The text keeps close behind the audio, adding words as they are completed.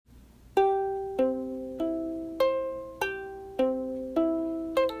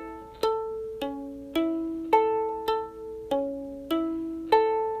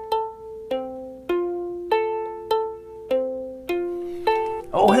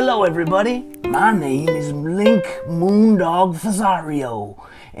hello everybody. My name is Link Moondog Fazario,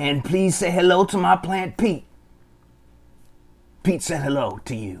 and please say hello to my plant Pete. Pete said hello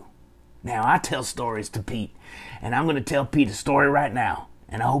to you. Now I tell stories to Pete, and I'm going to tell Pete a story right now,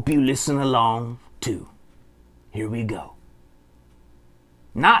 and I hope you listen along too. Here we go.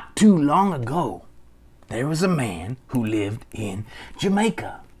 Not too long ago, there was a man who lived in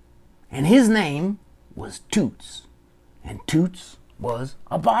Jamaica, and his name was Toots, and Toots was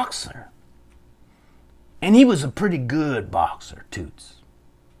a boxer. And he was a pretty good boxer, Toots.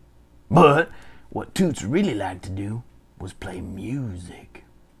 But what Toots really liked to do was play music.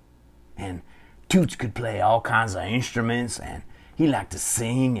 And Toots could play all kinds of instruments, and he liked to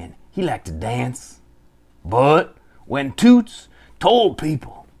sing, and he liked to dance. But when Toots told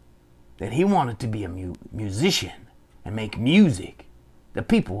people that he wanted to be a musician and make music, the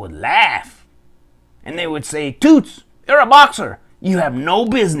people would laugh. And they would say, "Toots, you're a boxer. You have no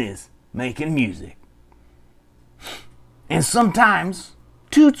business making music." And sometimes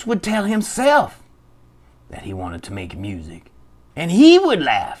Toots would tell himself that he wanted to make music, and he would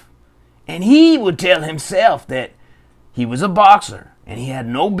laugh. And he would tell himself that he was a boxer and he had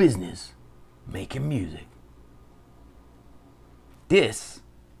no business making music. This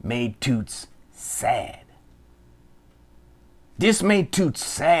made Toots sad. This made Toots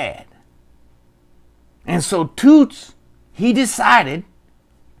sad. And so Toots, he decided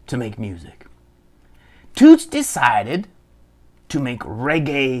to make music. Toots decided to make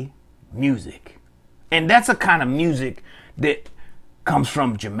reggae music. And that's a kind of music that comes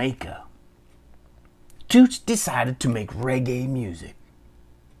from Jamaica. Toots decided to make reggae music.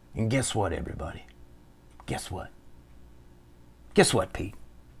 And guess what, everybody? Guess what? Guess what, Pete?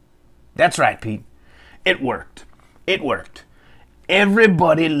 That's right, Pete. It worked. It worked.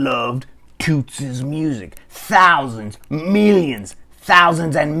 Everybody loved Toots' music. Thousands, millions,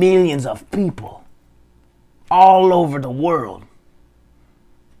 thousands and millions of people all over the world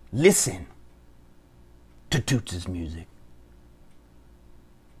listen to Toots' music.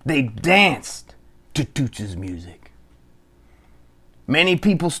 They danced to Toots' music. Many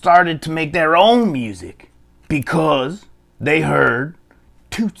people started to make their own music because they heard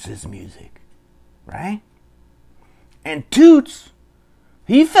Toots' music, right? And Toots,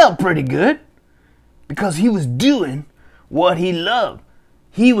 he felt pretty good because he was doing what he loved.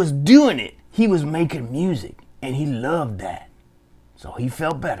 He was doing it. He was making music, and he loved that. So he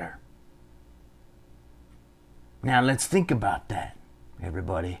felt better. Now let's think about that,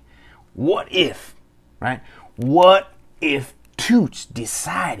 everybody. What if, right? What if Toots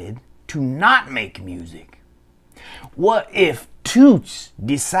decided to not make music? What if Toots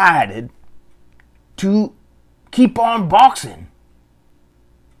decided to keep on boxing?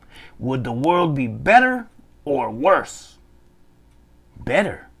 Would the world be better or worse?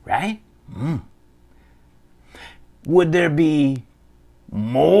 Better, right? Would there be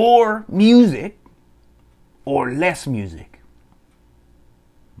more music or less music?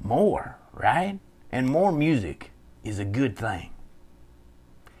 More, right? And more music is a good thing.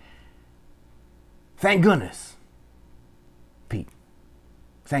 Thank goodness, Pete.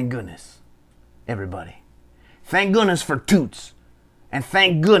 Thank goodness, everybody. Thank goodness for Toots. And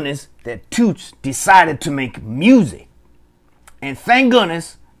thank goodness that Toots decided to make music. And thank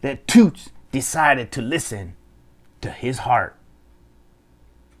goodness that Toots decided to listen to his heart.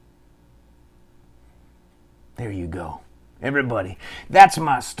 There you go. Everybody, that's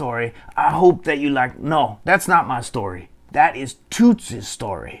my story. I hope that you no, that's not my story. That is Toots'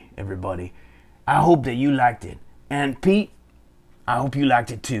 story, everybody. I hope that you liked it. And Pete, I hope you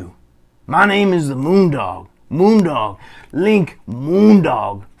liked it too. My name is the Moondog. Moondog. Link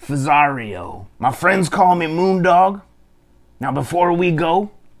Moondog Fazario. My friends call me Moondog. Now before we go,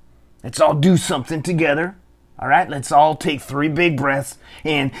 let's all do something together. All right, let's all take 3 big breaths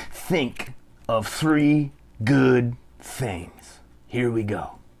and think of 3 good things. Here we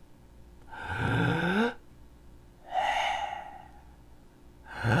go.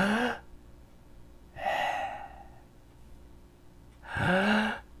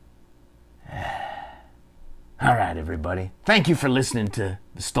 All right, everybody. Thank you for listening to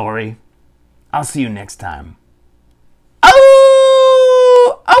the story. I'll see you next time.